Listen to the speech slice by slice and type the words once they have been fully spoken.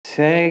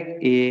Sag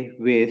A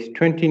weighs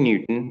 20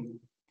 Newton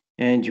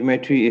and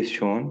geometry is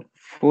shown.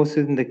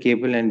 Forces in the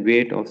cable and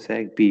weight of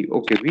sag B.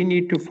 Okay, we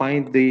need to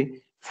find the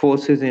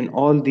forces in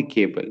all the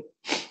cable.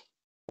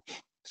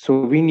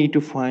 So we need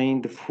to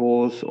find the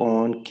force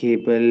on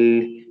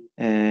cable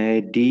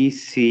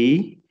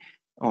DC,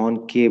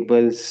 on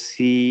cable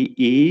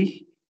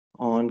CE,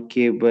 on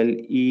cable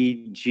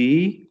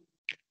EG,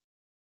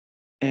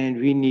 and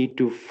we need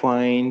to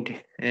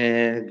find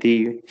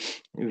the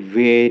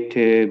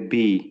weight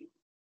B,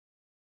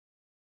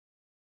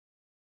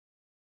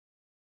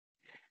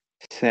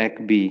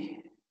 sag B.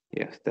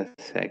 Yes,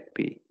 that's sag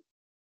B.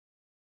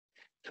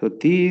 So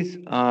these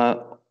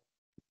are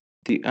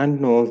the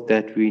unknowns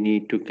that we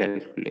need to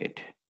calculate.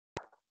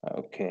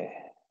 Okay,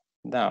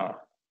 now,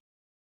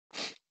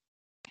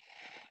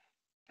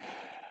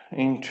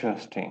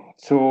 interesting.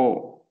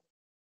 So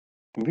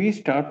we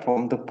start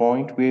from the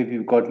point where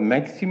we've got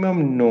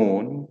maximum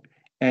known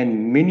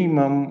and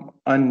minimum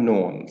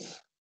unknowns.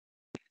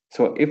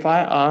 So if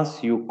I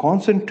ask you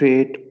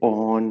concentrate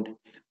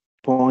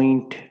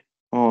point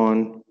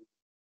on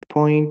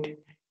point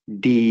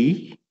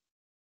D,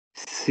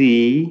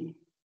 C,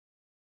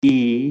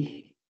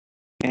 E,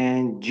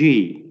 and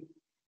G.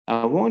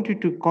 I want you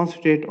to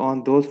concentrate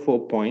on those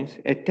 4 points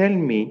and tell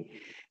me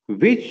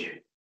which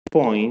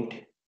point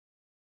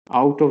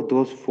out of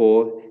those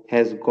four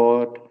has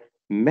got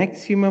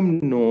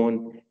maximum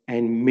known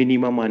and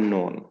minimum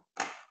unknown.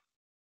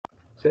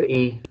 So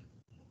E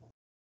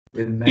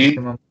with E.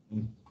 maximum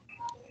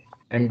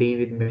and D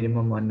with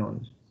minimum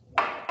unknowns.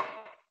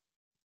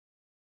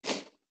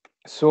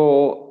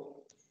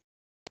 So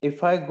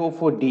if I go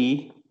for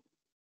D,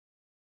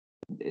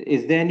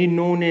 is there any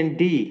known in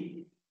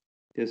D?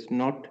 There's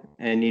not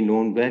any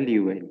known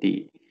value at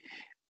D.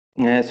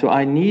 So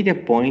I need a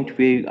point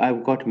where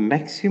I've got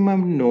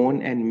maximum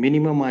known and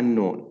minimum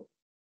unknown.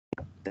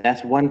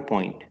 That's 1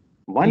 point.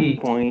 One E.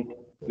 point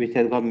which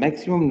has got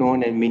maximum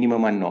known and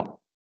minimum unknown.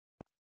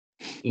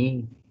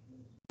 E.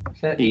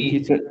 Sir, E.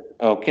 E.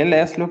 Okay,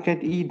 let's look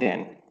at E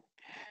then.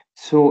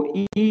 So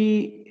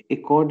E,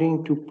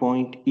 according to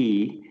point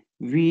E,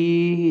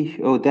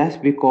 that's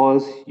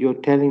because you're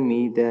telling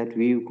me that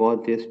we've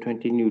got this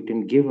 20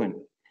 Newton given.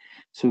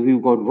 So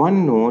we've got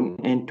one known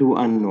and two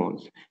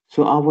unknowns.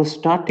 So our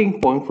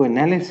starting point for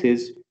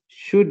analysis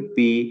should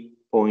be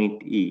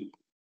point E.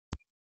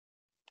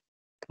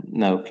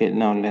 Now, okay,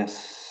 now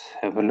let's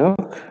have a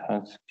look.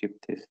 I'll skip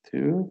this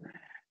through.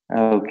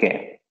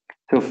 Okay,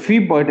 so free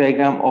body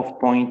diagram of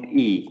point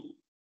E.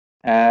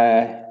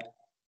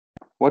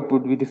 What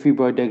would be the free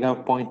body diagram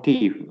of point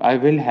E? I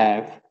will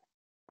have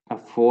a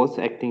force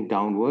acting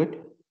downward.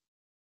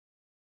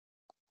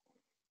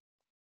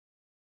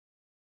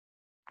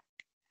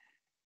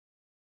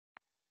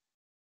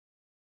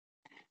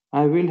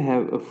 I will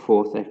have a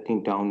force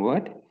acting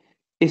downward.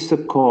 It's a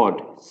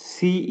chord.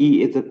 CE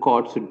is a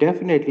chord, so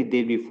definitely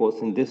there'll be force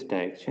in this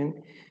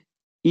direction.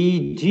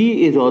 EG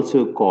is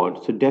also a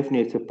chord, so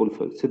definitely it's a pull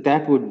force. So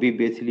that would be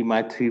basically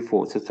my three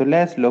forces. So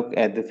let's look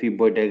at the free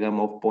body diagram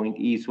of point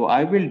E. So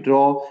I will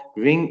draw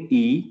ring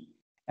E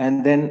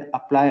and then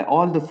apply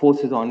all the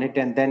forces on it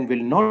and then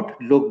will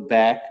not look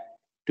back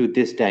to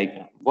this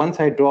diagram. Once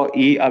I draw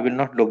E, I will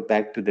not look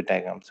back to the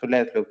diagram. So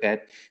let's look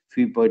at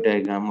free body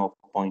diagram of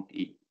point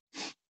E.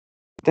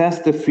 That's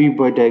the free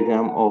body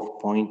diagram of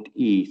point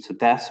E. So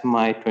that's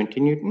my 20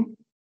 Newton.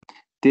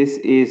 This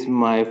is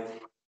my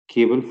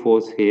cable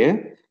force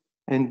here,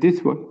 and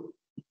this one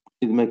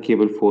is my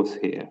cable force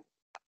here.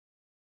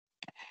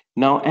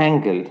 Now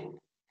angle.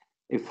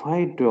 If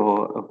I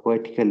draw a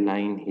vertical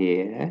line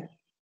here,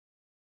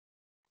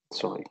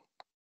 sorry.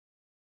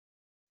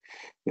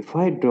 If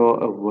I draw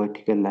a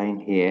vertical line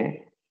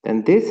here,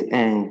 then this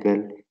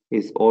angle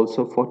is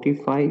also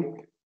 45.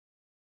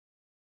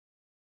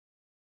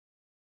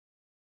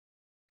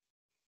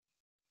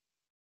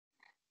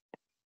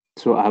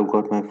 So I've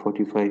got my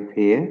 45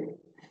 here.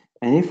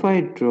 And if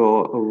I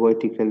draw a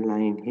vertical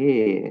line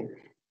here,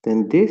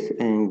 then this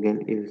angle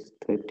is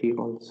 30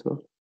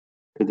 also.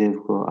 So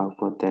therefore, I've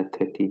got that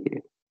 30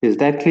 here. Is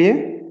that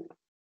clear?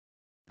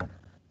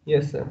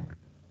 Yes, sir.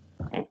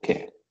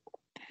 Okay.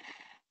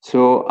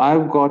 So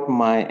I've got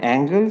my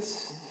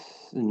angles.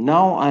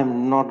 Now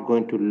I'm not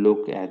going to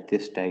look at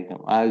this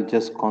diagram. I'll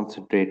just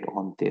concentrate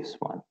on this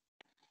one.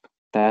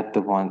 That's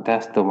the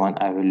one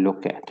I will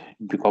look at.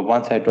 Because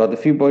once I draw the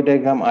free body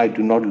diagram, I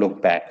do not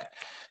look back.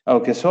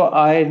 Okay, so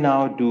I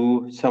now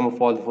do sum of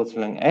all the forces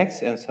along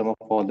X and sum of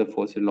all the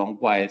forces along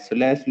Y. So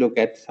let's look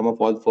at sum of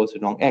all the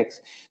forces along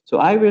X. So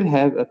I will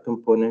have a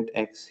component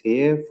X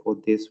here for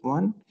this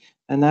one,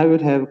 and I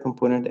will have a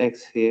component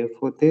X here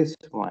for this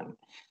one.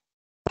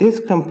 This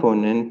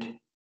component,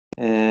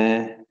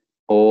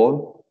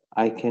 or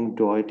I can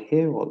draw it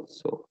here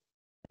also.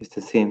 It's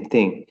the same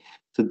thing.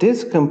 So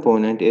this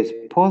component is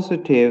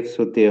positive,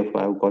 so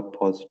therefore I've got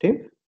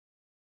positive.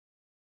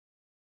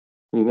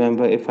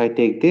 Remember, if I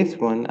take this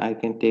one, I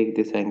can take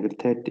this angle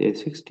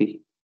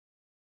 60.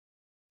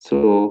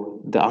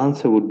 So the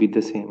answer would be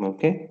the same,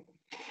 okay?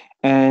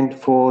 And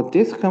for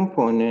this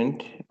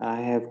component, I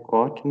have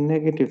got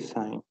negative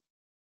sign.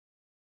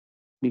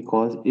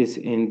 because it's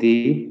in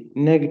the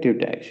negative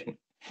direction.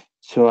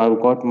 So I've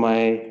got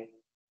my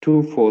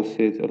two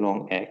forces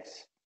along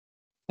x.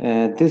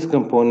 This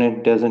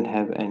component doesn't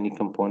have any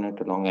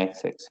component along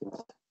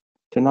x-axis.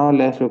 So now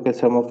let's look at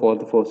sum of all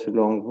the forces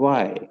along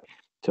y.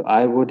 So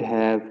I would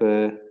have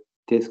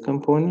this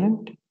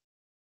component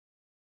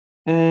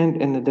and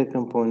another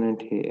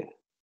component here.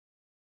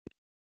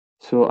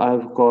 So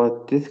I've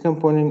got this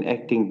component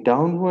acting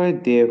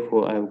downward,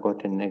 therefore I've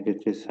got a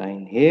negative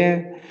sign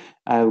here.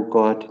 I've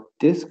got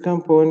this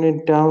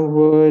component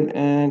downward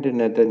and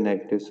another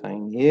negative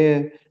sign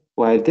here,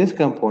 while this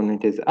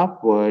component is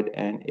upward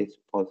and it's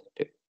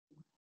positive.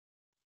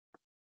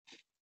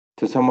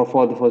 So sum of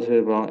all the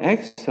forces along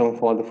x, sum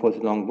of all the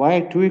forces along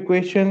y, two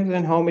equations,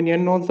 and how many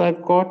unknowns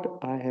I've got?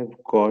 I have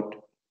got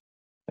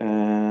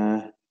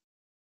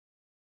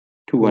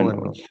two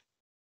unknowns.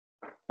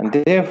 And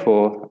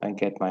therefore, I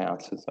get my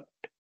answers out.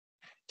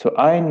 So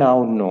I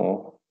now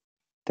know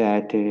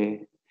that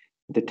the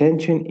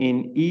tension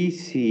in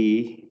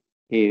EC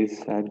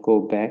is, I'll go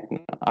back.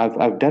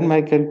 I've done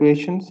my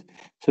calculations.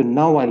 So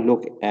now I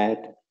look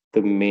at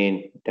the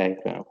main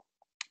diagram.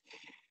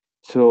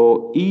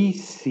 So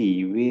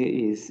EC, where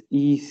is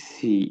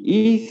EC?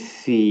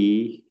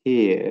 EC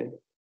here,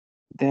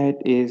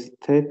 that is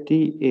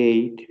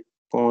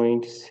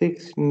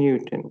 38.6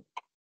 Newton.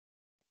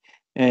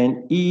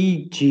 And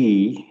EG,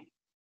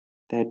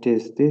 that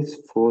is this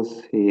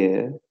force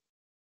here,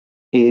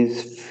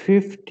 is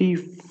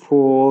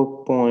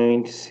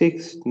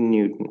 54.6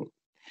 Newton.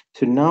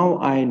 So now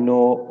I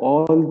know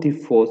all the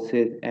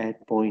forces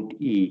at point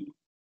E.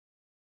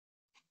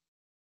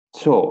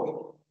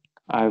 So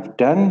I've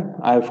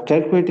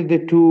calculated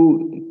the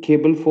two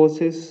cable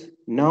forces.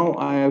 Now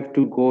I have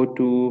to go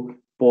to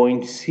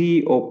point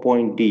C or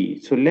point D.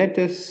 So let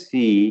us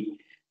see,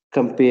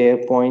 compare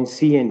point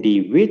C and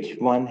D. Which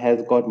one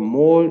has got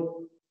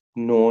more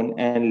known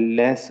and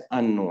less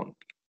unknown?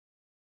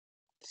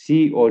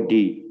 C or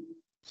D?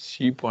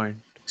 C point.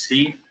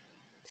 C.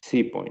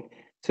 C point.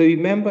 So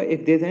remember,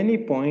 if there's any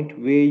point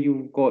where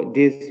you've got,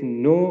 there's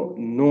no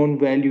known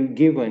value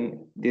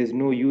given, there's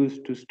no use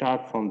to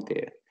start from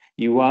there.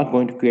 You are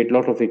going to create a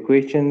lot of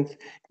equations.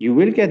 You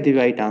will get the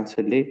right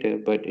answer later,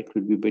 but it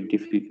will be a bit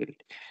difficult.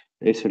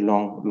 It's a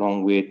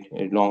long wait,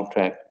 a long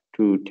track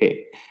to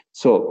take.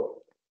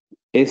 So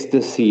it's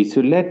the C.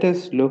 So let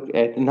us look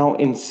at, now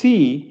in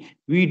C,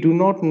 we do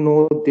not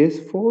know this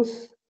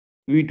force,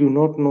 we do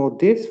not know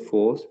this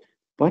force,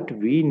 but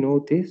we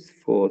know this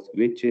force,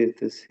 which is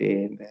the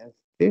same as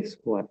this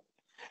one.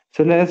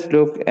 So let's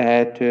look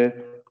at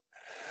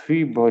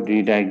free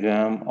body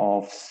diagram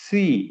of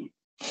C.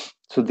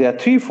 So there are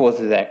three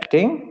forces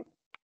acting.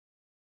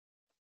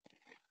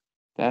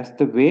 That's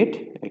the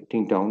weight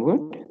acting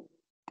downward.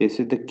 This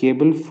is the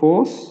cable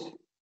force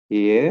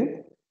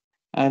here.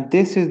 And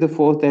this is the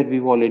force that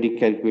we've already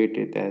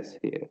calculated as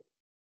here.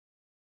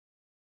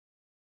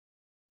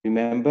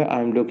 Remember,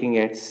 I'm looking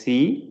at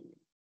C,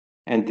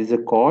 and this is a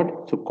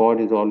chord. So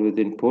chord is always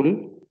in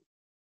pull.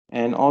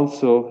 And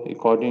also,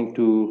 according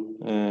to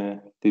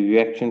the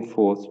reaction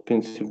force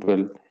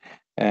principle,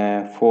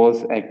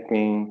 force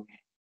acting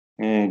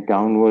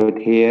downward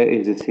here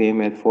is the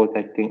same as force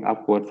acting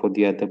upward for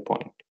the other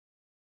point.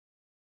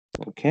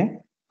 Okay,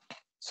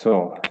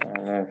 so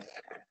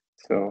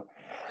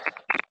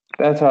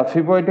that's our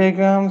free body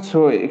diagram.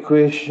 So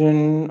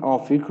equation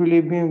of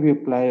equilibrium we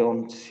apply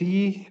on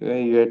C.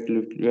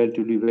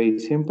 Relatively very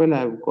simple.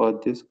 I've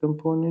got this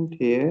component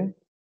here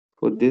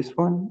for this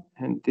one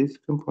and this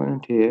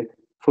component here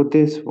for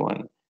this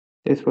one.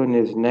 This one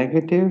is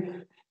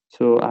negative.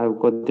 So I've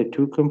got the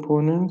two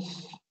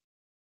components.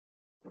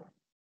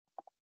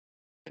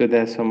 So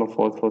that's sum of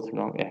all forces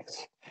along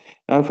X.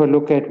 Now if I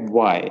look at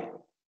Y.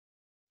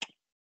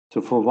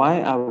 So for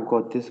Y, I've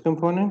got this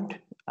component.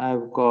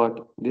 I've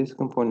got this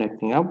component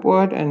acting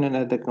upward and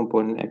another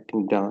component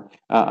acting down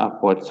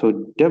upward. So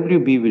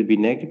WB will be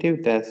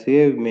negative. That's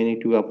here. Remaining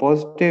two are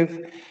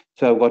positive.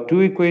 So I've got two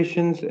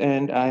equations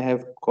and I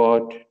have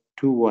got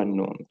two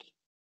unknowns.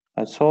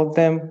 I solve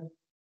them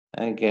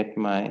and get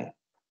my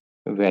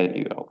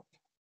value out.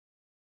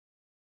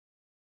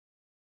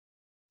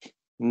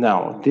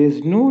 Now,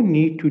 there's no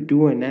need to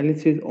do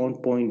analysis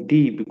on point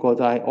D because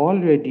I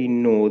already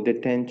know the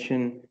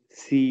tension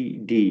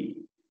CD.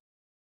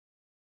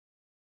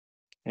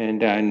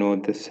 And I know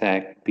the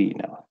sag P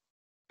now.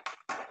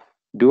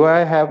 Do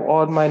I have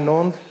all my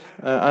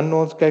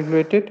unknowns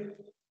calculated?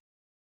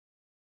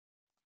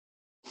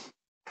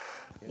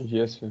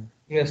 Yes, sir.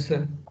 Yes,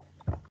 sir.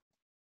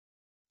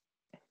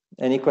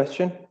 Any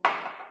question?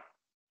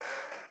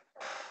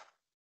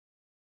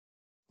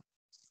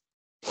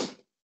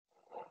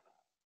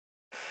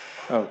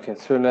 Okay,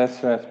 so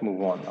let's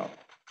move on now.